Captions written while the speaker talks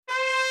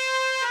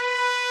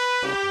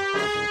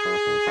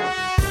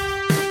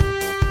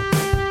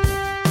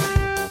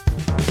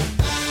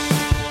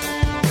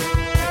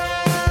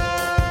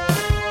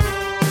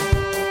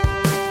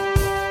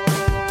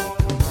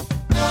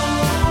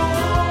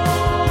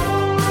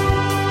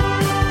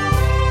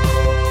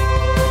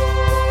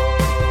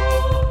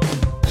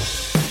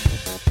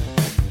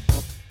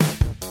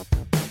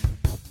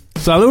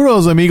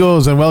Saludos,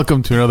 amigos, and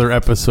welcome to another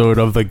episode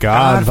of the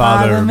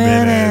Godfather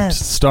Minute,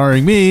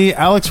 starring me,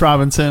 Alex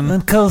Robinson,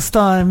 and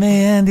co-starring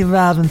me, Andy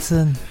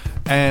Robinson.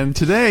 And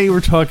today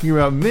we're talking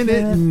about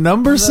minute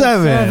number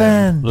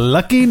 7,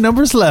 lucky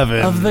number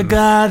 11 of the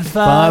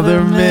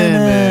Godfather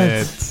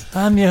Minute.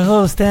 I'm your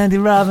host, Andy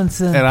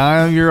Robinson, and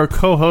I'm your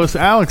co-host,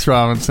 Alex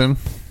Robinson.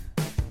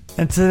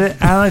 And today,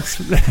 Alex,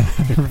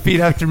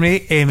 repeat after me: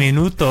 e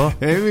minuto,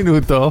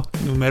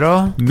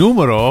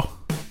 número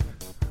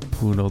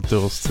 1,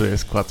 2, 3,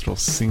 4,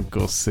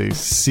 5, 6,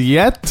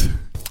 7.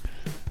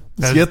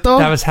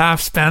 That was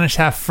half Spanish,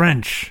 half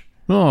French.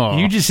 Oh.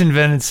 You just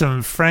invented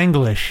some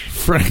Franglish.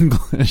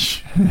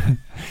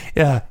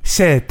 Yeah,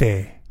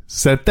 sete.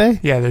 Sete?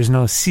 Yeah, there's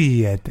no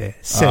siete.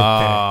 Sete.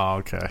 Oh,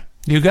 okay.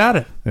 You got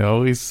it.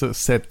 Always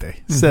sete.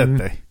 Mm-hmm.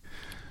 Sete.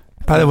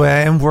 By the way,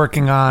 I am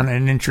working on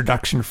an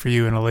introduction for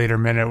you in a later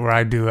minute where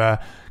I do a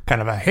kind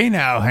of a "Hey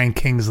Now, Hank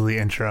Kingsley"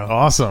 intro.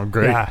 Awesome.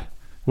 Great. Yeah.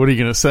 What are you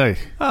going to say?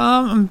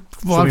 I'm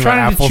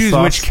trying to choose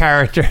which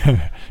character.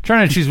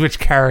 Trying to choose which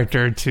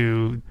character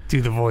to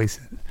do the voice.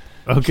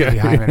 Okay. Should it be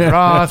Hyman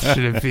Roth?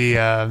 Should it be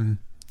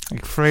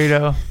like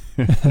Fredo?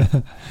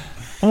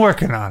 I'm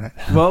working on it.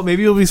 Well,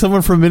 maybe it'll be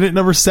someone from minute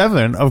number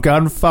 7 of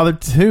Godfather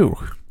 2.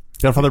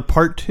 Godfather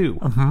Part 2.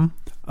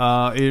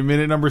 Mm-hmm. In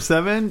minute number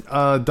 7,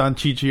 Don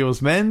Ciccio's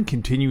men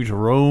continue to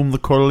roam the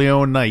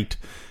Corleone night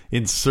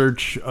in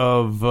search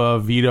of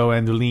Vito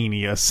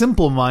Andolini, a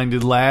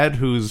simple-minded lad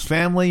whose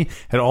family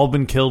had all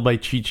been killed by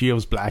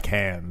Ciccio's Black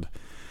Hand.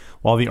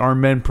 While the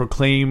armed men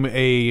proclaim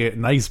a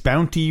nice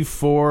bounty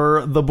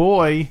for the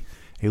boy,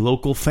 a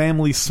local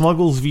family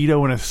smuggles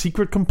Vito in a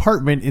secret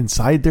compartment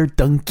inside their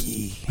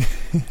donkey.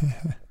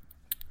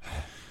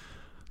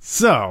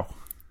 So,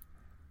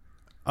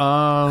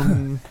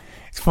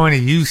 it's funny,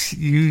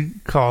 you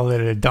call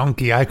it a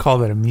donkey, I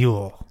call it a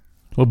mule.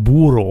 A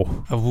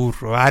burro.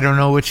 I don't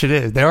know which it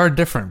is. They are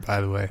different, by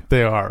the way.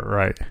 They are,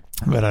 right.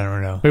 But I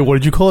don't know. Wait, what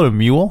did you call it? A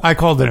mule? I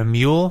called it a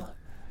mule.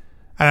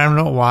 I don't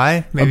know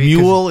why. Maybe a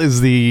mule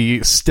is the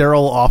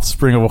sterile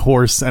offspring of a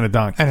horse and a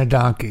donkey. And a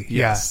donkey,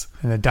 yes. Yeah.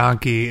 And a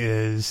donkey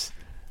is...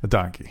 A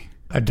donkey.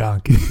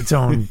 Its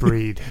own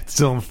breed. Its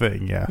own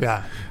thing, yeah.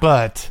 Yeah.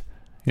 But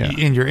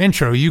in your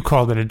intro, you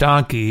called it a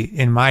donkey.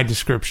 In my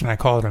description, I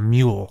call it a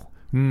mule.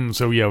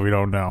 So, yeah, we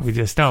don't know. We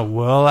just don't.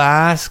 We'll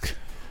ask...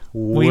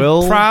 We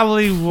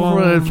probably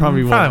won't answer. Find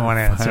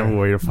a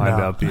way to find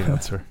out the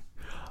answer.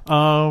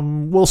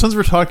 Well, since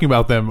we're talking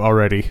about them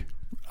already,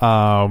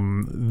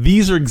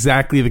 these are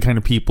exactly the kind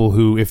of people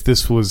who, if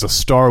this was a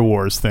Star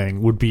Wars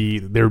thing,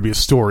 there would be a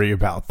story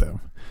about them.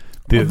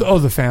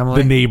 The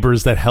family, the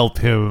neighbors that helped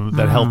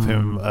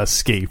him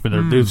escape,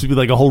 and there would be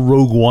like a whole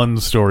Rogue One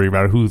story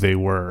about who they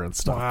were and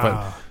stuff. Wow.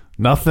 But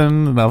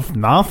nothing. I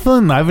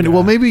haven't. Yeah.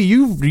 Well, maybe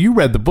you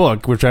read the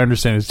book, which I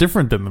understand is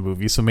different than the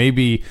movie. So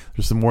maybe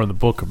there's some more in the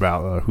book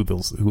about who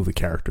the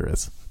character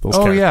is.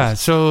 Yeah.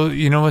 So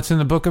you know what's in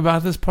the book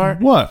about this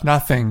part? What?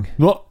 Nothing.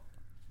 What?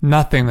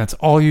 Nothing. That's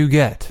all you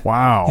get.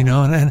 Wow. You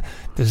know, and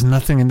there's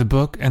nothing in the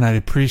book, and I'd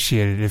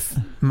appreciate it if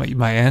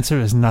my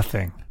answer is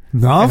nothing.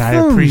 Nothing. And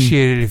I'd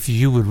appreciate it if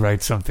you would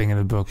write something in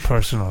the book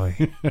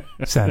personally,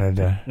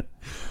 Senator.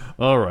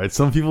 All right.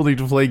 Some people need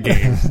to play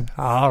games.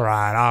 All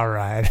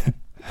right.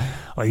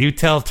 Well, you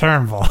tell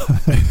Turnbull.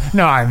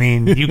 No, I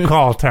mean, you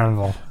call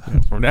Turnbull.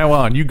 From now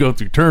on, you go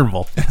through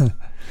Turnbull.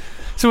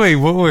 So wait,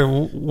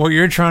 what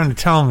you're trying to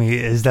tell me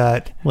is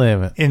that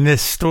in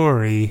this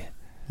story,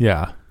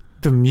 the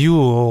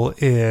mule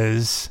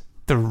is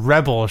the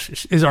rebel,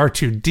 is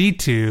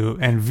R2-D2,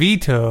 and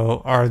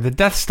Vito are the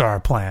Death Star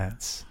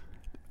plans.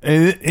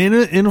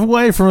 In a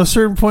way, from a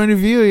certain point of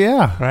view,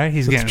 yeah. Right?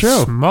 He's getting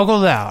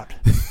smuggled out.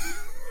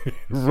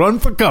 Run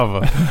for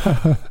cover.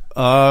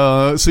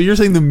 So you're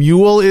saying the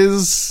mule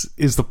is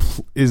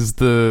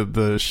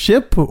the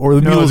ship, or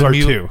the mule is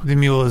R2? The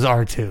mule is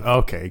R2.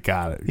 Okay,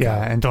 got it.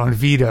 And Don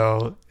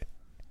Vito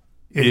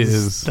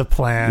is the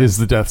plan. Is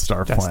the Death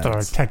Star plan. Death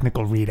Star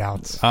technical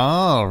readouts.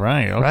 Oh,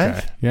 right. Okay.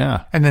 Right?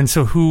 Yeah. And then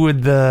so who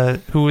would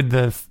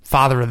the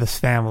father of this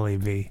family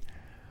be?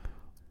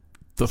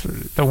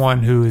 The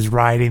one who is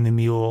riding the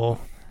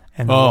mule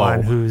and the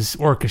one who's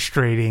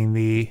orchestrating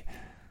the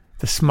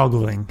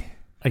smuggling.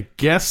 I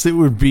guess it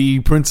would be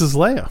Princess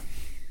Leia.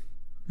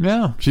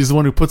 Yeah. She's the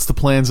one who puts the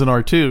plans in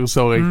R2,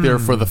 so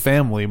therefore the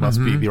family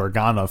must be the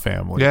Organa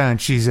family. Yeah, and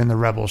she's in the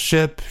rebel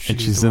ship.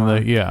 She's the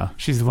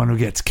one who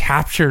gets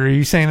captured. Are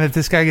you saying that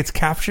this guy gets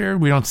captured?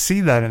 We don't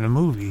see that in the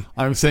movie.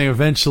 I'm saying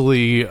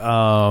eventually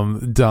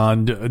Don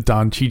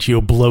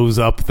Ciccio blows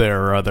up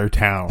their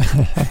town.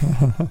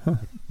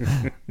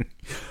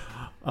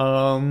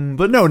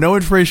 But no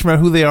information about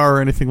who they are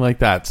or anything like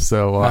that.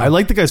 So I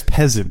like the guy's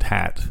peasant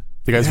hat.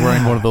 The guy's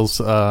wearing one of those,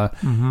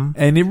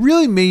 and it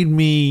really made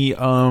me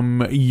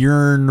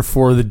yearn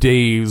for the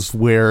days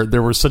where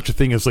there was such a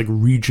thing as like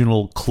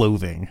regional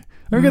clothing.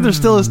 Again, there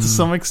still is to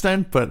some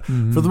extent, but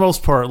for the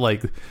most part,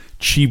 like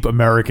cheap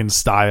American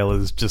style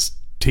is just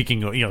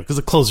taking, because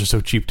the clothes are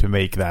so cheap to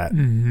make that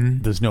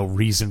there's no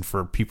reason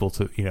for people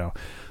to,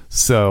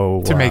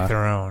 to make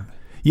their own.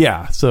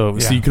 Yeah, so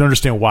you can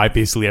understand why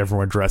basically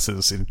everyone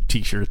dresses in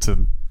t-shirts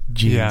and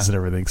jeans and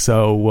everything.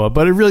 So,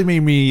 but it really made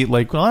me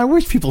like, well, I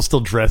wish people still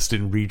dressed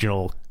in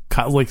regional.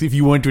 Like if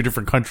you went to a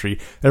different country,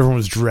 everyone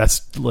was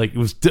dressed like it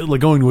was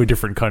like going to a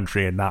different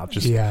country and not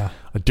just a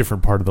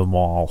different part of the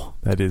mall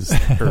that is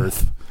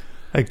Earth.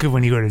 Like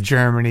when you go to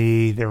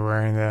Germany, they're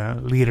wearing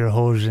the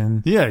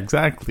Lederhosen. Yeah,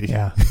 exactly.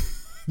 Yeah.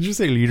 Did you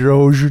say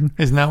Lederhosen?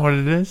 Isn't that what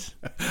it is?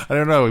 I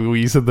don't know. When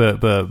you said the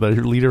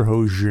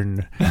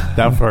Lederhosen,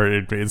 that part,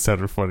 it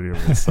sounded funny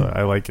to me, so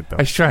I like it, though.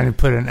 I was trying to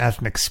put an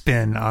ethnic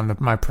spin on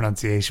my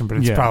pronunciation, but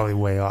it's probably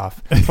way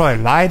off. It's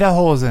probably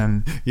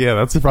Lederhosen. Yeah,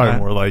 that's probably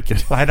more like it.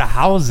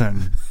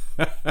 Lederhausen.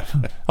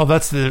 Oh,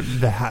 that's the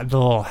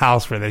little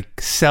house where they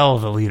sell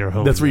the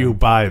Lederhosen. That's where you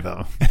buy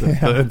them.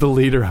 The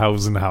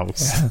Lederhausen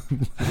house.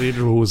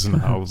 Lederhosen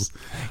house.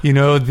 You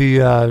know,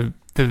 the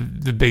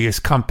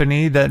biggest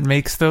company that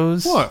makes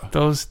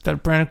that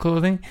brand of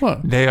clothing?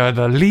 What? They are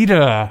the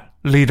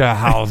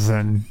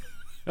Lederhausen.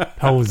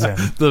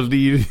 The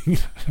leading.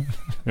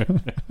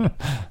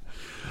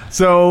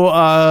 So,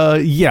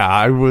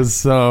 I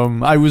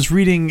was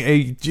reading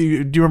do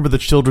you remember the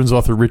children's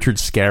author Richard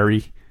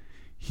Scarry?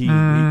 He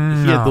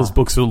had those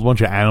books with a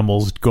bunch of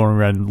animals going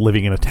around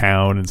living in a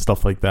town and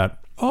stuff like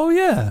that. Oh,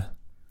 yeah.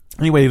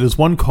 Anyway, there's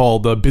one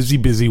called Busy,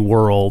 Busy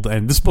World,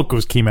 and this book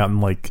came out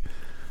in like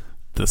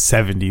the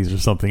 70s or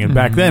something, and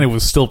back then it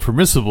was still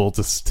permissible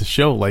to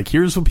show like,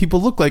 here's what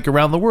people look like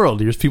around the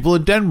world. Here's people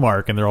in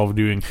Denmark and they're all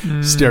doing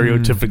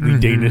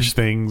stereotypically Danish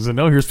things, and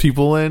here's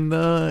people in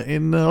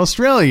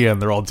Australia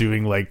and they're all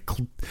doing like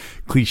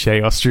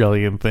cliche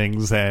Australian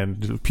things,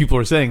 and people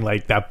are saying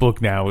like that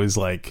book now is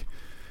like,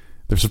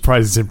 they're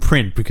surprised it's in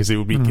print because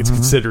it's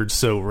considered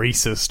so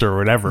racist or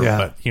whatever.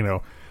 But I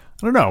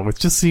don't know, it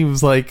just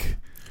seems like,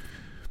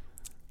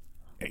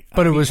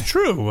 but it was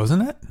true,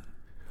 wasn't it?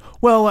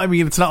 Well, I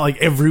mean, it's not like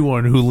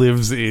everyone who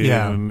lives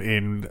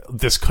in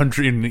this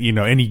country, in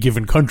any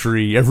given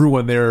country,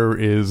 everyone there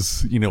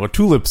is a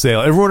tulip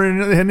sale. Everyone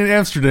in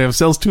Amsterdam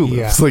sells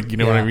tulips, what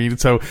I mean.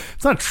 So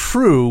it's not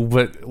true,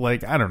 but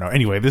like, I don't know.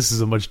 Anyway, this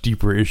is a much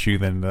deeper issue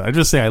than I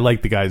just say. I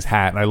like the guy's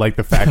hat, and I like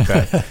the fact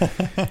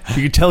that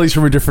you can tell he's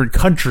from a different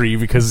country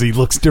because he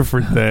looks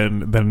different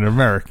than an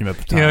American at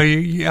the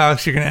time.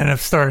 Alex, you're going to end up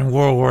starting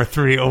World War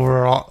III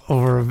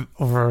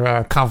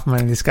over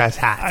complimenting this guy's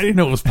hat. I didn't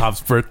know it was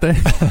Pop's birthday.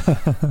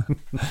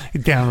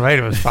 You're damn right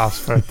it was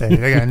Pop's birthday.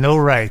 They got no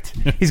right.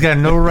 He's got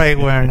no right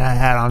wearing that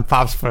hat on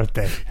Pop's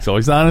birthday. He's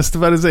always honest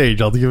about his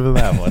age. I'll give him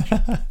that much.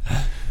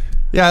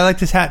 Yeah, I like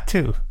this hat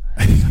too.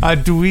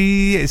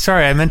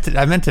 Sorry, I meant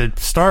to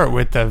start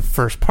with the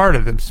first part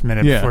of this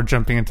minute before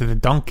jumping into the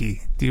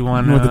donkey. Do you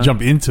want to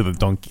jump into the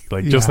donkey,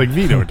 just like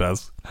Vito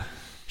does?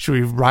 Should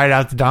we ride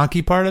out the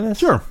donkey part of this?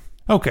 Sure.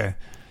 Okay.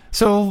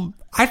 So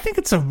I think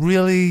it's a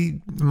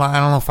really, I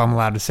don't know if I'm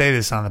allowed to say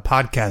this on the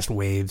podcast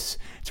waves,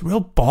 it's a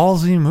real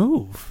ballsy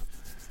move.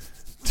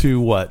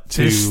 To what?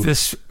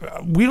 This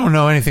we don't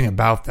know anything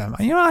about them.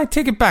 I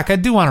take it back. I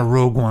do want a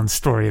Rogue One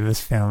story of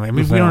this family. I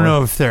mean, we don't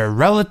know if they're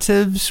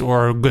relatives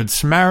or good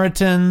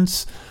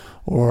Samaritans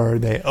or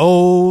they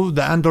owe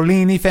the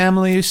Andolini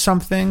family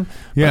something.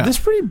 Yeah. But this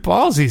is pretty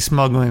ballsy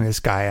smuggling this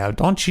guy out.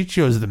 Don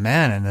Cicio's the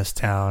man in this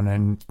town,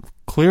 and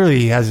clearly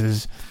he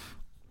has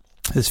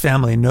his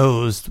family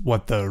knows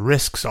what the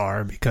risks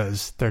are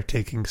because they're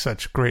taking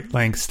such great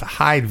lengths to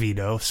hide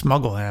Vito,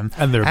 smuggle him,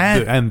 and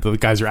the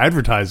guys are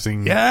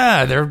advertising.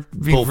 Yeah, they're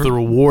both the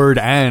reward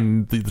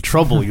and the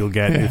trouble you'll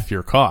get if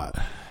you're caught.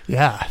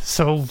 Yeah.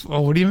 So,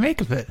 what do you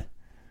make of it?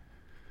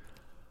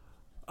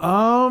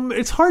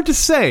 It's hard to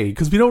say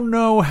because we don't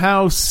know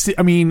how.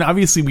 I mean,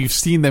 obviously we've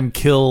seen them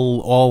kill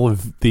all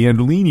of the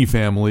Andolini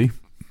family,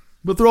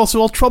 but they're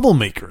also all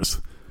troublemakers.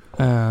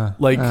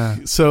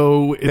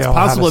 So it's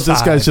possible that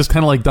this guy's just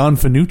kind of like Don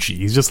Fanucci.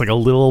 He's just like a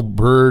little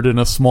bird in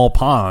a small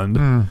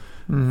pond,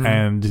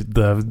 and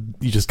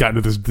you just got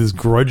into this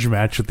grudge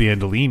match with the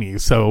Andolini.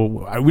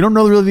 So we don't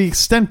know really the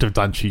extent of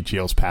Don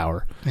Cicio's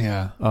power.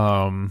 Yeah.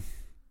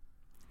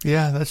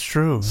 Yeah, that's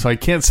true. So I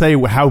can't say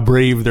how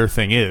brave their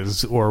thing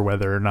is, or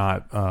whether or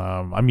not.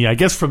 I mean, I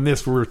guess from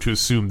this we're to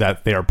assume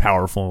that they are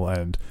powerful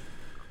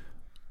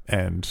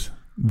and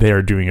they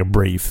are doing a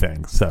brave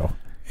thing. So.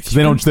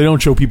 They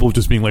don't show people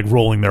just being like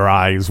rolling their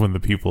eyes when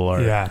the people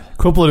are. Yeah.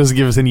 Coppola doesn't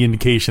give us any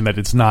indication that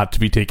it's not to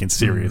be taken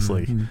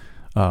seriously.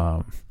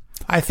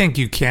 I think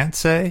you can't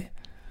say.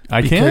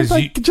 I can't.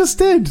 I just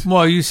did.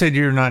 Well, you said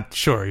you're not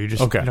sure. You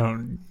just okay.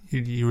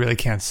 You really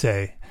can't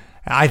say.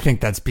 I think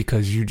that's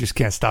because you just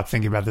can't stop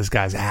thinking about this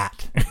guy's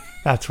hat.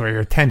 That's where your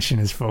attention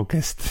is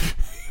focused.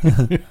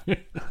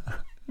 It's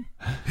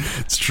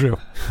true.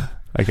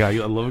 I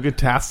love a good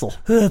tassel.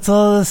 That's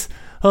all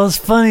Oh, it's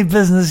funny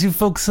business. You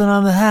focusing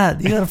on the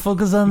hat. You got to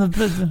focus on the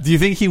business. Do you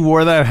think he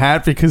wore that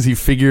hat because he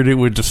figured it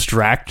would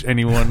distract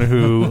anyone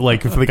who,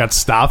 like, if they got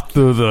stopped,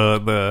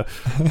 the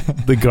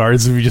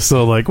guards would be just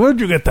so like, where'd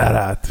you get that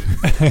hat?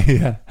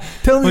 Yeah.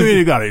 Tell me where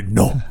you got it.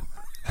 No.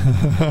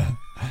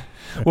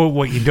 Well,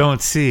 what you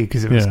don't see,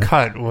 because it was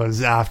cut,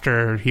 was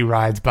after he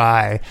rides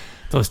by,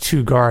 those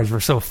two guards were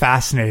so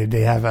fascinated.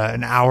 They have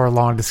an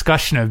hour-long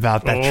discussion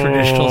about that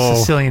traditional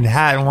Sicilian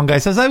hat. And one guy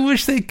says, I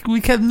wish we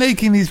kept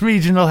making these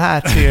regional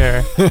hats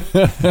here.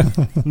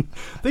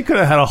 They could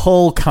have had a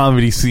whole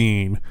comedy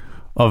scene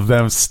of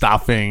them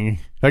stopping.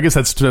 I guess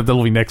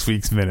that'll be next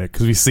week's minute,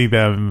 because we see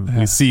them,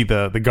 we see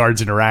the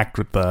guards interact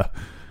with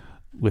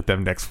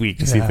them next week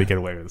to see if they get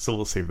away with it. So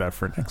we'll save that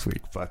for next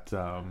week. But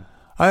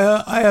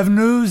I have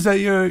news that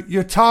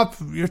your top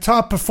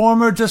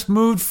performer just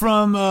moved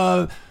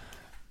from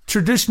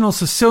traditional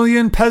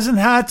Sicilian peasant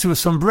hat to a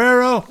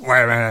sombrero.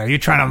 Wait a minute, are you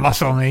trying to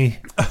muscle me?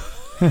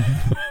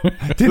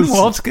 Didn't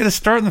Waltz get a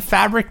start in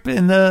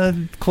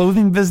the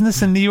clothing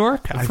business in New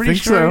York? I'm pretty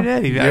sure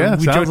so. he did. Yeah,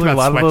 we joked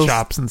about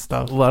sweatshops and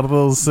stuff. A lot of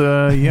those,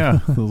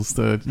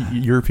 those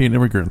European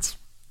immigrants,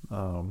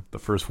 the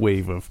first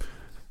wave of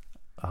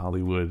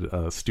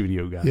Hollywood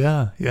studio guys.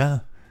 Yeah.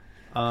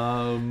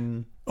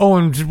 Oh,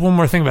 and just one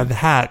more thing about the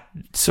hat.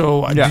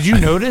 So, did you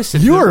notice?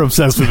 You're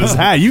obsessed with his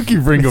hat. You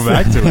keep bringing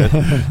back to it.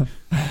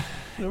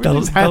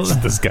 Everything's hats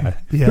with this guy.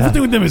 Yeah.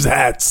 Everything with them is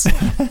hats.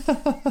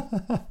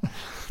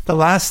 The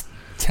last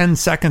 10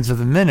 seconds of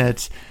the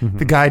minute,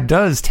 the guy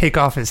does take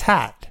off his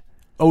hat.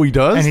 Oh, he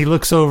does? And he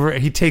looks over,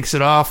 he takes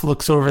it off,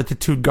 looks over at the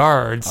two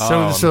guards.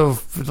 So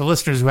for the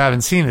listeners who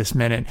haven't seen this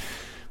minute,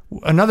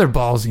 another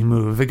ballsy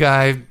move. The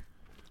guy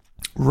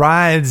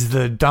rides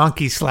the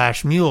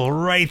donkey/mule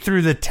right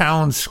through the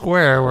town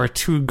square where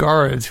two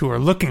guards who are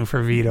looking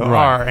for Vito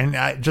are.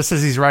 And just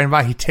as he's riding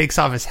by, he takes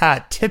off his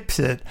hat, tips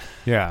it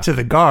to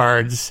the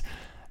guards,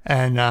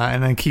 and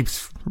then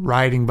keeps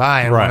riding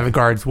by, and one of the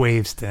guards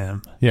waves to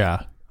him.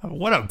 Yeah.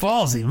 What a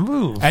ballsy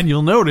move. And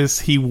you'll notice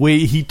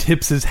he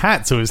tips his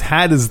hat, so his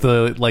hat is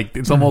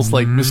it's almost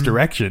like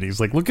misdirection. He's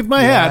like, look at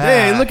my hat.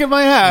 Hey, look at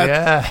my hat.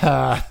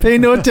 Yeah. Pay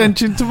no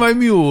attention to my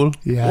mule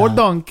or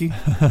donkey.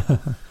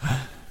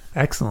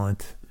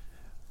 Excellent.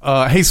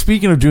 Hey,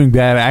 speaking of doing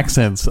bad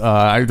accents,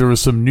 there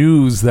was some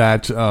news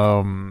that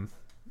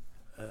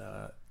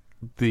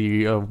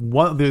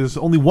there's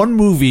only one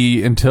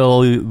movie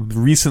until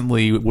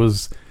recently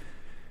was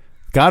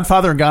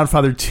Godfather and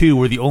Godfather 2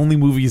 were the only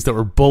movies that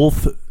were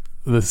both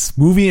this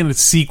movie and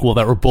its sequel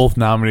that were both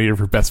nominated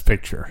for Best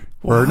Picture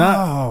or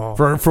not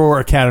for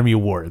Academy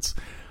Awards.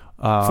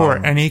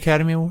 For any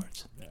Academy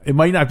Awards? It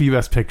might not be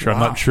Best Picture. I'm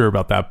not sure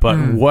about that. But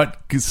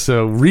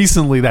so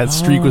recently that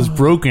streak was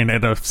broken,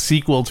 and a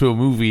sequel to a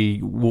movie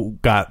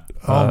got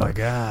my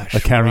gosh,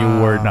 Academy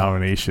Award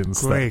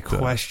nominations. Great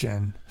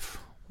question.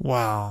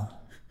 Wow.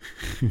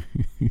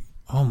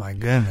 Oh my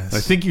goodness. I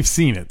think you've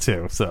seen it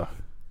too. So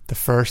the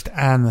first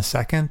and the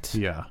second.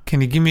 Yeah.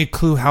 Can you give me a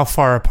clue how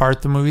far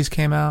apart the movies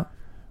came out?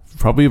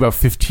 Probably about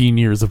 15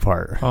 years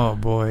apart. Oh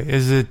boy.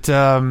 Is it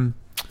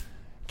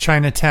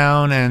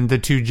Chinatown and the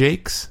Two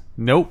Jakes?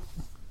 Nope.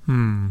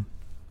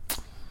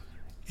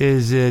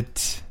 Is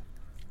it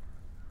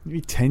maybe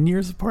 10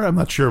 years apart? I'm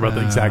not sure about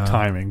the exact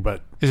timing,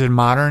 but is it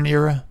modern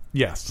era?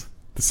 Yes.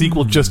 The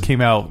sequel just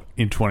came out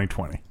in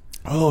 2020.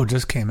 Oh,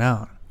 just came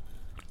out.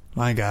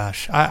 My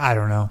gosh. I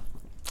don't know.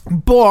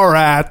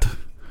 Borat.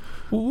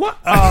 What?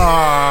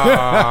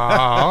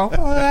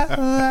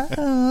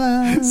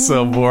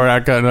 So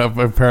Borat got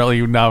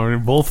apparently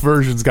nominated. Both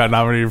versions got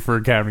nominated for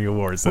Academy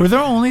Awards. Were there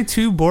only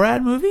 2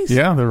 Borat movies?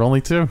 Yeah, there were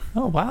only 2.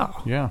 Oh,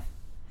 wow. Yeah.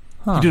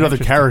 He did other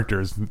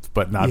characters,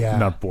 but not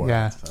Borat.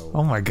 Yeah. So.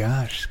 Oh my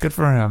gosh, good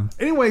for him.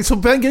 Anyway, so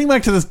Ben, getting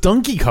back to this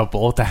donkey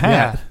couple with the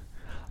hat.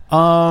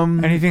 Yeah.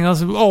 Anything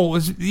else?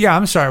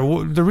 I'm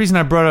sorry. The reason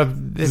I brought up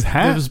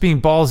it was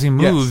being ballsy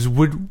moves. Yes.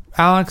 Would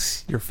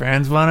Alex, your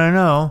fans want to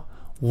know,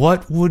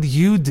 what would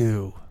you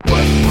do? What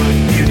would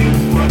you do?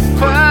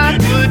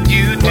 What would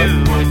you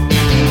do? What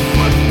would you do?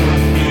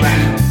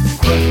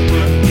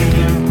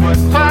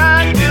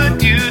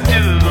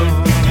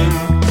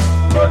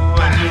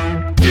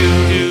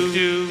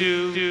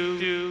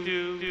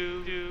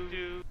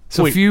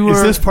 So wait,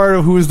 is this part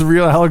of Who is the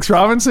Real Alex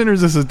Robinson, or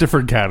is this a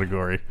different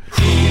category?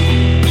 Who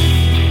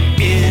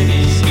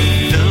is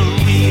the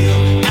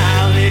real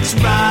Alex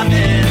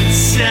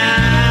Robinson?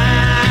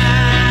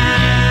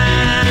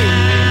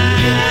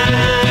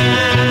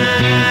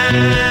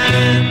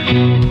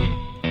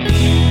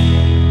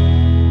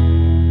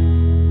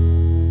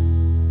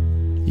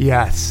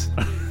 Yes.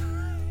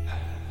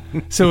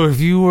 So if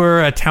you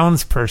were a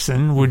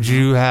townsperson, would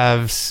you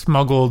have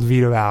smuggled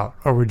Vito out,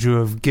 or would you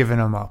have given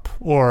him up,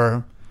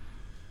 or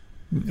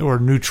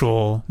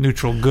neutral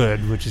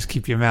good, which is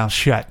keep your mouth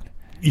shut?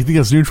 You think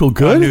that's neutral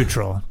good?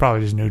 Neutral,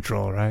 probably just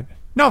neutral, right?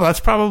 No, that's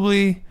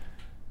probably.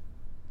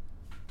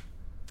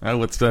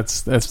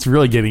 That's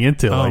really getting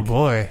into. Oh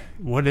boy,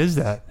 what is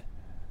that?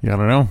 Yeah, I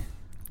don't know.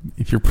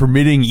 If you're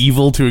permitting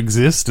evil to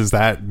exist, is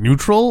that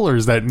neutral or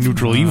is that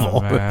neutral evil?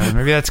 Man.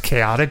 Maybe that's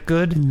chaotic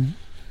good.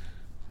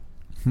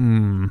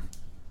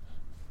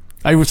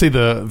 I would say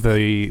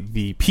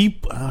the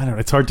people. I don't know.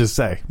 It's hard to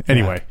say.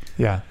 Anyway,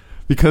 yeah.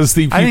 Because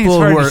the people I think it's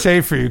hard who are, to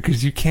say for you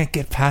because you can't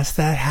get past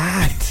that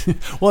hat.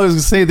 Well, I was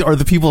going to say, are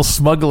the people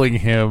smuggling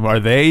him, are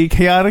they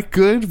chaotic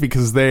good?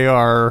 Because they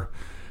are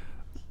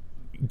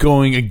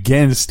going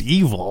against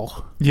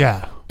evil.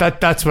 Yeah,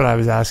 that's what I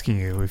was asking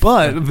you.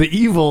 But the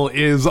evil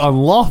is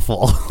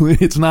unlawful.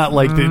 It's not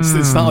like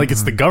it's not like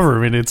it's the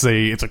government. It's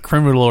a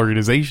criminal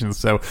organization.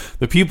 So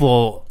the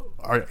people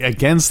are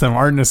against them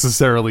aren't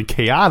necessarily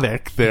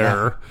chaotic.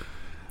 They're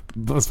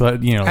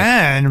but you know,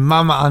 and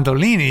Mama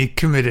Andolini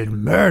committed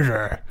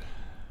murder.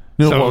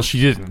 No, well,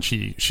 she didn't.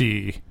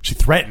 She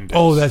threatened us.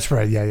 Oh, that's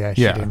right. Yeah.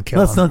 She didn't kill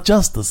him. That's not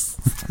justice.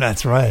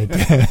 That's right.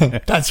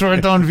 That's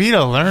where Don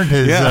Vito learned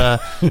his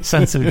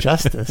sense of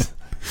justice.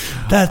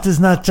 That is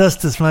not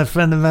justice, my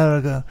friend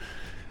America.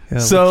 You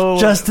know, so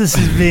justice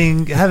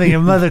is having your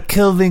mother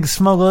killed, being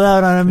smuggled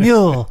out on a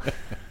mule.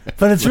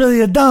 But it's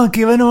really a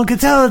donkey. But no one can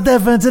tell the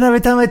difference. And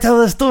every time I tell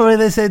the story,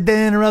 they say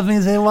they interrupt me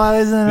and say, "Why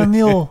isn't it a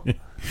mule?"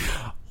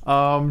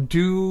 And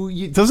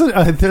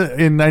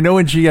I know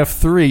in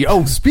GF3.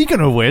 Oh, speaking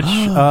of which,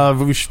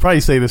 we should probably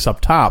say this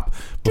up top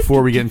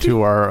before we get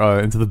into our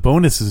into the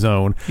bonus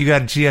zone. You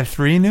got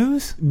GF3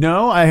 news?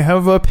 No, I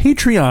have a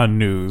Patreon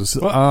news.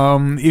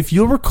 If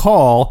you'll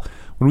recall,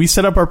 when we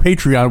set up our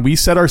Patreon, we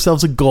set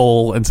ourselves a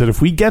goal and said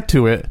if we get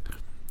to it,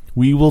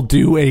 we will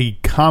do a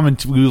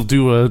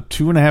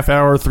 2.5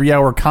 hour, 3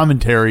 hour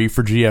commentary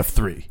for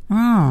GF3.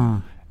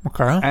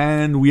 Okay.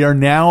 And we are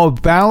now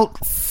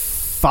about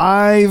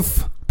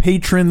 5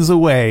 patrons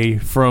away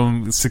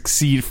from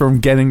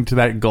getting to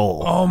that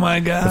goal. Oh my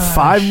god! If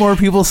 5 more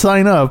people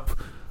sign up,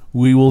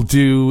 we will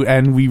do,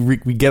 and we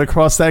get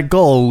across that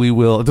goal. We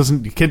will.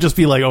 It can't just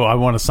be like, oh, I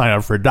want to sign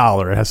up for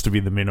 $1. It has to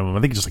be the minimum.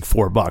 I think it's just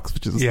like $4,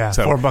 which is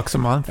 $4 a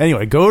month.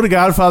 Anyway, go to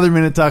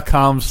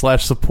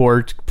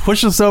godfatherminute.com/support.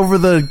 Push us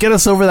get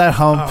us over that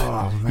hump.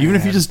 Oh, even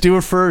if you just do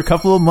it for a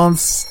couple of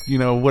months,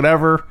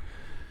 whatever.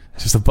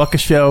 Just $1 a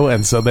show,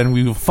 and so then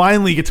we will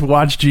finally get to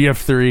watch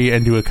GF3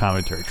 and do a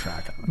commentary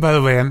track on it. By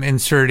the way, I'm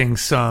inserting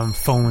some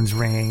phones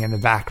ringing in the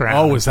background.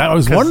 Oh, is that? I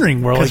was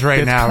wondering. Because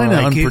right now, kind of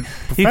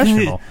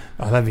unprofessional.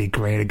 That'd be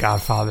great. A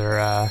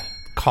Godfather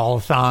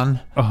call-a-thon.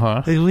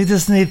 We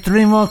just need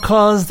 3 more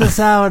calls this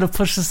hour to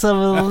push us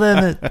over the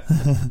limit.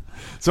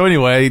 So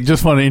anyway,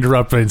 just want to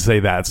interrupt and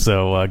say that.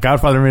 So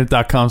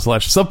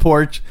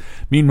godfatherminute.com/support.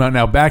 Meanwhile,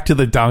 now back to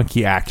the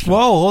donkey action. Whoa,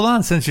 hold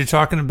on. Since you're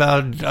talking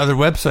about other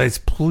websites,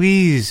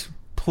 please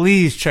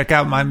check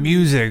out my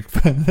music.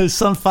 There's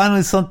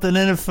finally something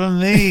in it for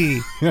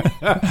me.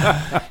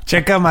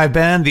 Check out my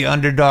band, the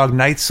Underdog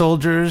Night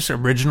Soldiers.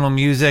 Original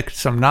music,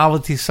 some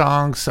novelty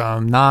songs,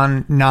 some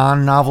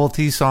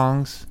non-novelty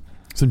songs.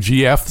 Some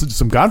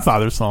some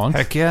Godfather songs.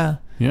 Heck yeah.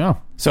 Yeah.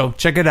 So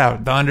check it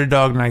out, the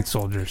Underdog Night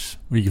Soldiers.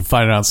 You can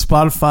find it on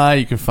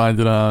Spotify. You can find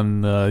it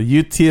on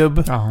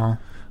YouTube.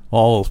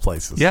 All those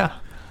places. Yeah.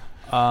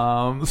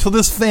 So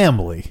this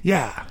family.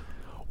 Yeah.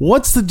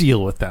 What's the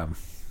deal with them?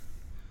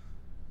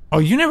 Oh,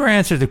 you never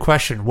answered the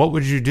question. What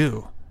would you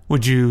do?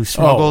 Would you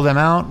smuggle them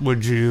out?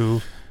 Would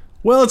you...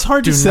 Well, it's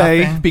hard to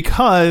say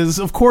because,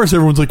 of course,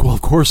 everyone's like, well,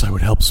 of course I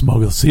would help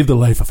save the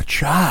life of a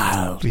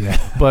child. Yeah.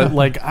 But,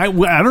 like, I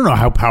don't know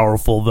how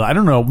powerful I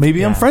don't know.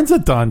 Maybe I'm friends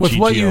with Don Ciccio. With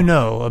what you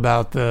know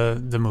about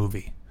the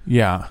movie.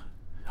 Yeah.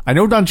 I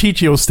know Don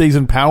Ciccio stays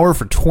in power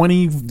for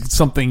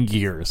 20-something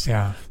years.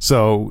 Yeah.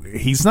 So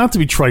he's not to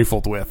be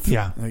trifled with.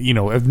 Yeah.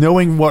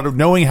 Knowing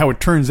how it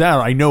turns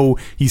out, I know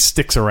he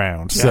sticks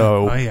around. Yeah.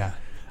 So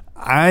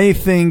I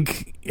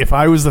think if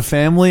I was the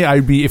family,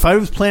 if I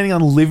was planning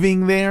on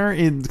living there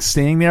and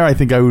staying there, I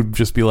think I would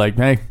just be like,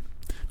 hey,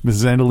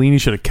 Mrs.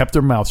 Andolini should have kept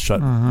her mouth shut.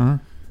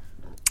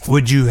 Mm-hmm.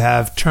 Would you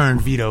have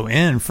turned Vito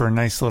in for a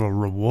nice little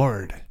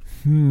reward?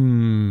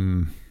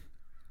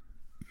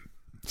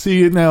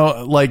 See,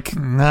 now, like...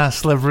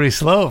 slippery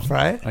slope,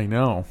 right? I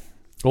know.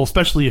 Well,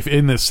 especially if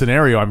in this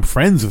scenario I'm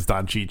friends with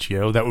Don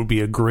Ciccio, that would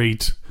be a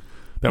great...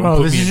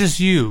 This is just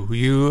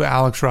you,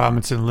 Alex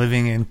Robinson,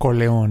 living in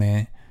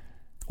Corleone.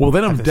 Well,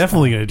 then I'm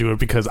definitely going to do it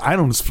because I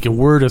don't speak a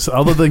word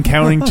other than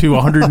counting to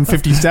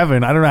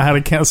 157. I don't know how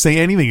to say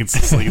anything in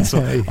Sicilian, so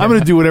I'm going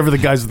to do whatever the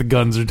guys with the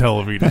guns are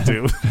telling me to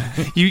do.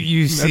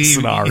 You see that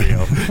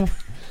scenario.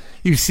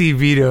 You see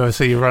Vito,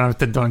 so you run up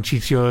to Don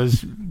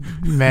Ciccio's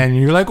men, and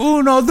you're like,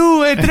 1,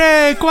 2,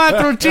 3,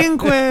 4,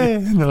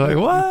 5. And they're like,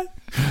 what?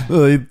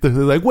 They're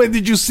like, when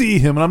did you see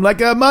him? And I'm like,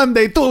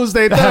 Monday,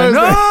 Tuesday, Thursday.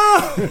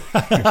 No!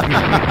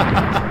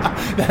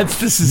 That's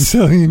the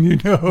Sicilian,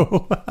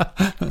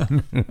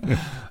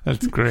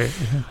 That's great.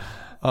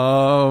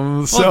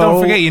 So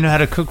don't forget, you know how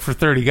to cook for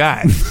 30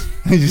 guys.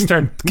 You just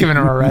start giving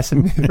them a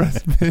recipe.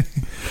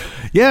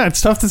 Yeah,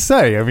 it's tough to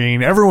say. I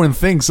mean, everyone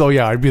thinks, oh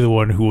yeah, I'd be the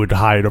one who would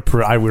hide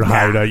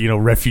hide a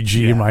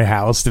refugee in my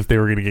house if they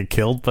were going to get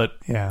killed. But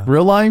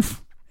real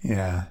life,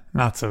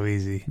 not so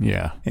easy.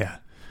 Yeah.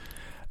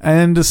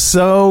 And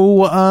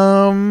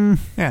so,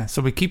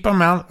 so we keep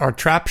our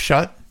trap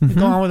shut and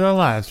go on with our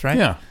lives, right?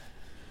 Yeah.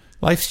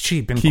 Life's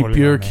cheap in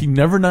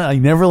I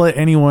never let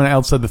anyone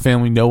outside the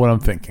family know what I'm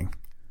thinking.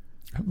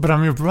 But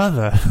I'm your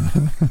brother.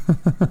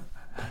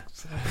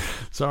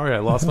 Sorry, I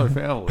lost my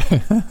family.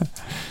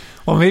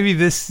 Well, maybe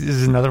this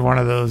is another one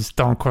of those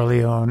Don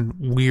Corleone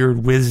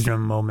weird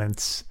wisdom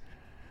moments.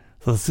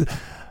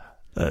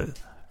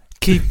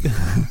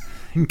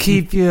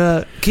 Keep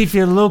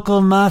your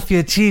local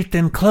mafia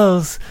chieftain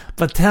close,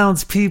 but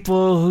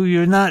townspeople who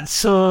you're not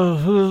sure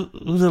who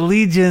the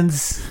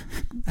allegiance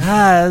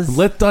has.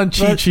 Let Don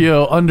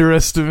Ciccio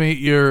underestimate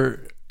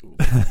your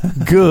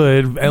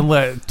good, and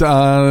let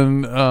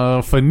Don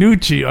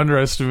Fanucci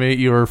underestimate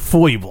your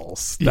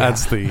foibles.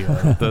 That's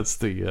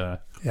the.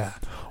 Yeah.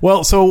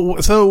 Well, so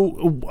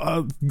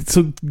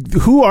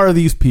who are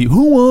these people?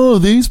 Who are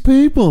these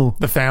people?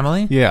 The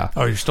family? Yeah.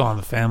 Oh, you're still on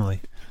the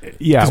family.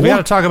 Yeah. Because we got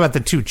to talk about the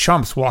two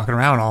chumps walking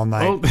around all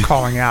night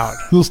calling out.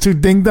 Those two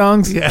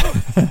ding-dongs? Yeah.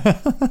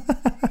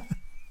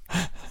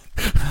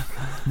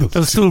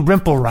 Those two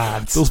rimple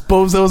rods. Those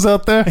bozos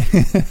out there?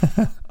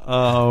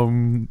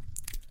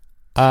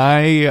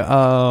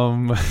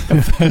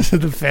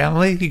 The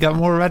family? You got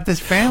more about this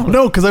family?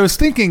 No, because I was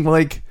thinking,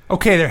 like...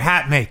 Okay, they're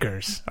hat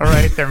makers. All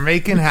right, they're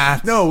making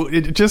hats. No,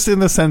 just in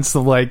the sense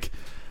of, like...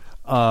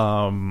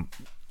 I'm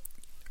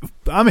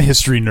a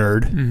history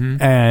nerd,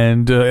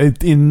 and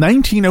in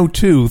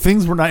 1902,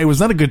 it was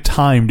not a good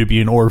time to be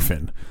an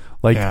orphan.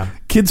 Like,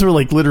 kids were,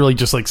 like, literally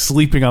just, like,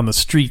 sleeping on the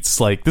streets.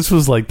 Like, this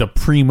was, like, the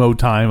primo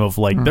time of,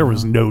 like, there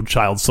was no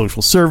child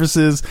social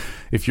services.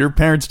 If your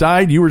parents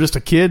died, you were just a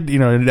kid, you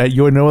know, and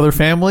you had no other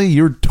family,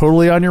 you were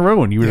totally on your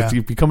own. You would have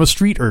to become a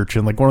street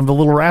urchin, like one of the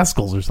little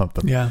rascals or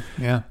something. Yeah,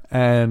 yeah.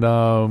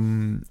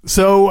 And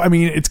so, I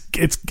mean,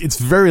 it's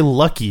very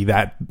lucky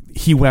that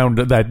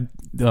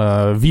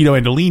Vito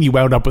Andolini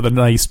wound up with a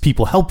nice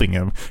people helping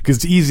him, because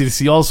it's easy to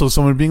see also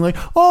someone being like,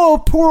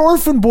 oh, poor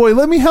orphan boy,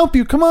 let me help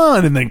you, come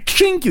on, and then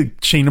chink, you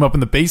chain him up in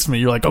the basement.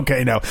 You're like,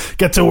 okay, now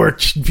get to work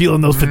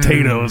peeling those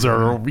potatoes,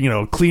 or, you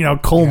know, clean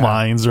out coal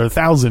mines, or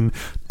 1,000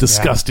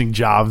 disgusting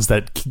jobs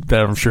that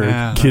I'm sure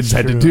kids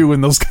had to do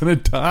in those kind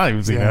of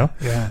times, you know?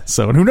 Yeah.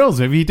 So, and who knows,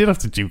 maybe he did have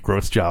to do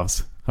gross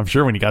jobs. I'm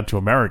sure when he got to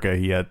America,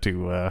 he had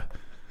to,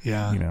 you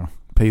know,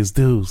 pay his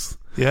dues.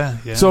 Yeah.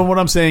 So what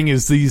I'm saying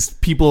is, these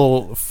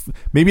people,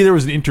 maybe there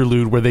was an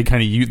interlude where they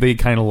kind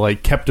of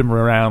like kept him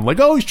around, like,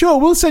 oh, sure,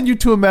 we'll send you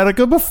to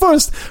America, but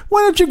first, why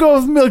don't you go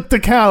milk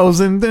the cows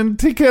and then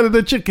take care of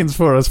the chickens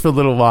for us for a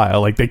little while?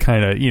 Like, they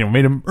kind of, you know,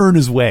 made him earn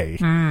his way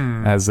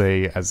as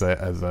a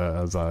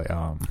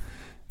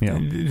you know.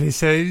 They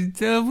say,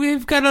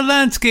 we've got a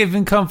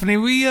landscaping company.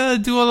 We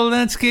do all the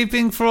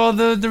landscaping for all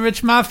the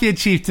rich mafia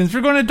chieftains. We're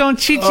going to Don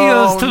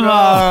Ciccio's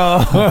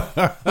tomorrow.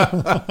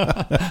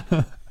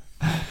 No.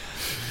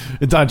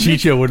 Don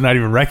Ciccio would not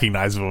even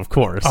recognize him, of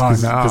course,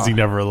 because he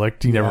never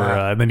looked.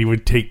 And then he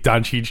would take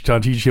Don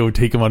Ciccio would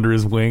take him under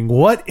his wing.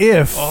 What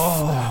if?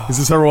 Is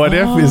this our what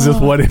if? Is this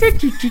what if?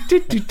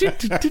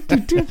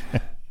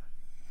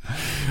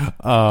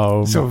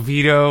 So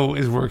Vito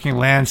is working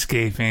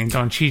landscaping.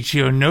 Don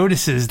Ciccio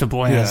notices the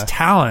boy has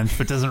talent,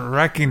 but doesn't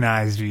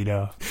recognize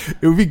Vito.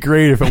 It would be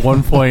great if at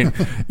one point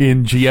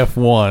in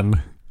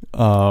GF1,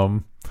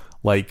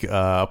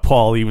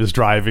 Paulie was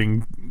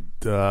driving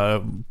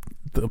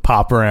the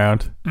pop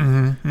around,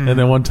 and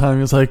then one time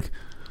he was like,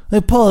 "Hey,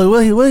 Paulie,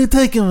 where are you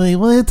taking me?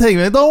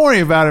 Don't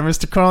worry about it,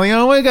 Mr.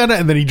 Corleone. We got it."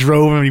 And then he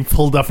drove and he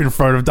pulled up in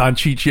front of Don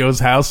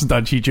Ciccio's house, and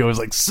Don Ciccio was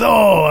like,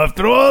 "So,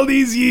 after all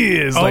these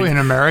years, in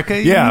America,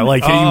 he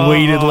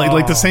waited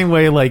like the same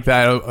way like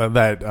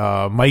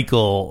that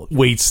Michael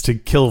waits to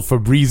kill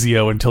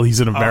Fabrizio until he's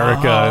in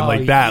America, and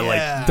like that,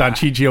 like Don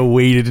Ciccio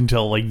waited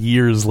until like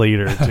years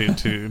later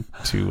to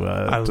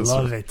I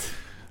love it.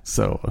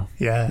 So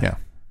yeah.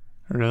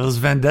 Those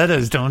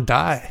vendettas don't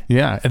die.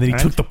 Yeah, and then he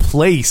took the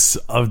place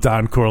of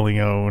Don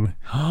Corleone,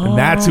 and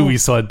that's who we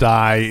saw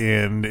die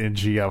in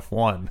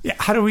GF1. Yeah,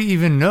 how do we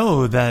even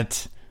know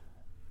that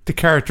the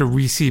character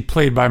we see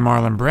played by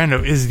Marlon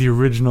Brando is the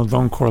original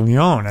Don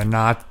Corleone and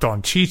not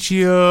Don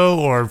Ciccio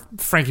or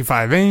Frankie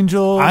Five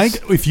Angels?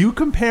 If you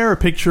compare a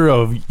picture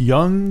of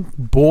young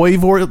boy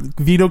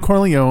Vito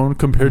Corleone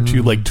compared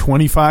to like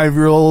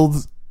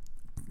 25-year-old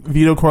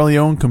Vito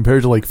Corleone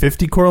compared to like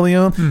 50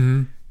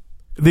 Corleone,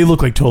 they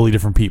look like totally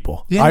different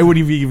people. Yeah. I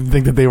wouldn't even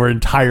think that they were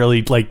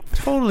entirely like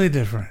totally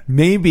different.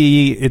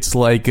 Maybe it's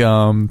like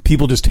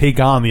people just take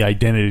on the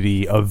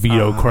identity of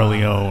Vito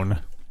Corleone.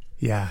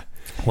 Yeah.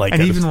 Like,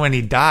 and even when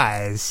he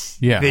dies,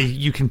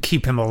 you can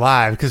keep him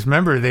alive, because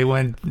remember the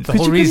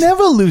whole reason you can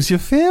never lose your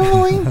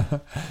family.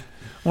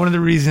 One of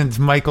the reasons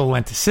Michael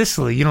went to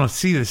Sicily, you don't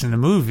see this in the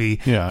movie.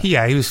 He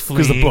was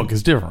fleeing. Because the book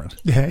is different.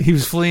 Yeah, he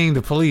was fleeing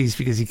the police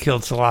because he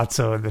killed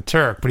Sollozzo the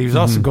Turk, but he was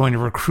also going to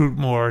recruit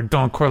more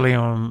Don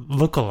Corleone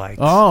lookalikes.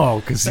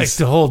 Oh, because like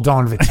the whole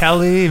Don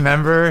Vitelli,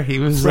 remember? He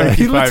was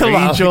he looked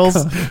Angels.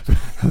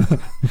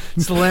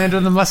 It's the land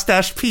of the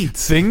mustache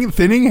Pete's.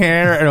 Thinning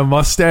hair and a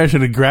mustache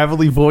and a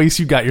gravelly voice.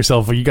 You got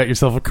yourself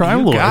a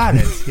crime lord. You got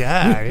it.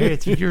 Yeah,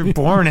 you're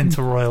born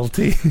into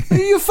royalty.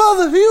 Your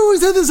father, he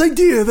always had this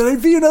idea that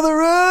I'd be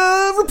another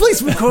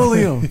replacement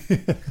Corleone.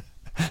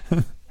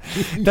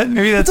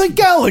 Maybe that's like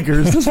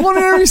Gallagher's. There's one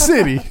in every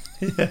city.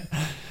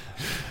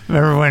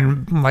 Remember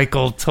when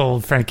Michael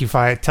tells Frankie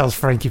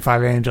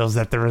Five Angels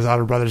that the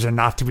Rosado brothers are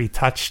not to be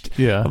touched?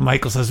 Yeah. But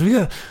Michael says,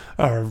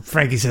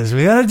 Frankie says,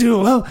 we got to do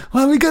it.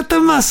 Well, we got the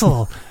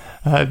muscle.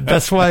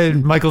 That's why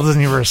Michael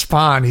doesn't even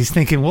respond. He's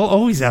thinking, we'll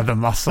always have the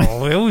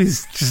muscle. We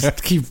always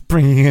just keep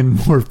bringing in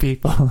more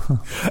people.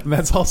 And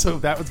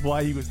that was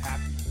why he was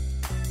happy.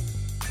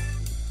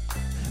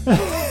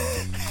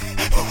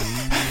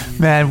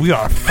 Man, we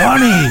are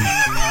funny.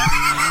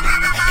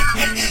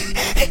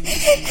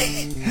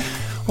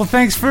 Well,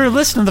 thanks for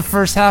listening to the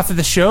first half of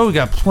the show. We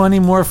got plenty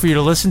more for you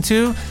to listen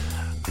to.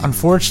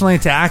 Unfortunately,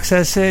 to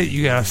access it,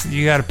 you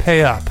gotta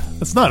pay up.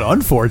 That's not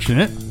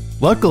unfortunate.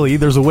 Luckily,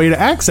 there's a way to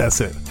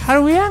access it. How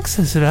do we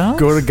access it, Alex?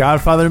 Go to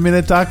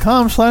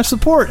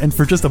godfatherminute.com/support, and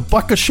for just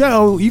 $1 a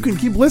show, you can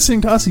keep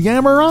listening to us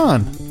yammer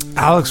on.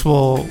 Alex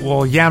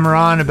will yammer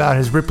on about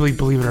his Ripley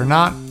Believe It or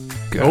Not.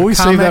 Always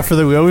save that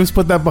we always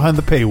put that behind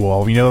the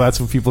paywall. We know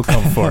that's what people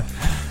come for.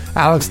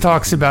 Alex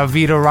talks about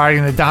Vito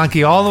riding the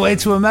donkey all the way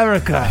to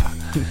America.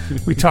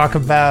 We talk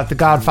about the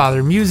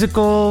Godfather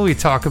musical. We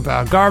talk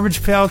about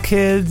Garbage Pail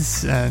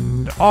Kids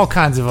and all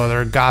kinds of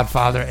other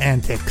Godfather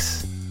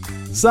antics.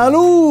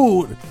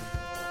 Salud!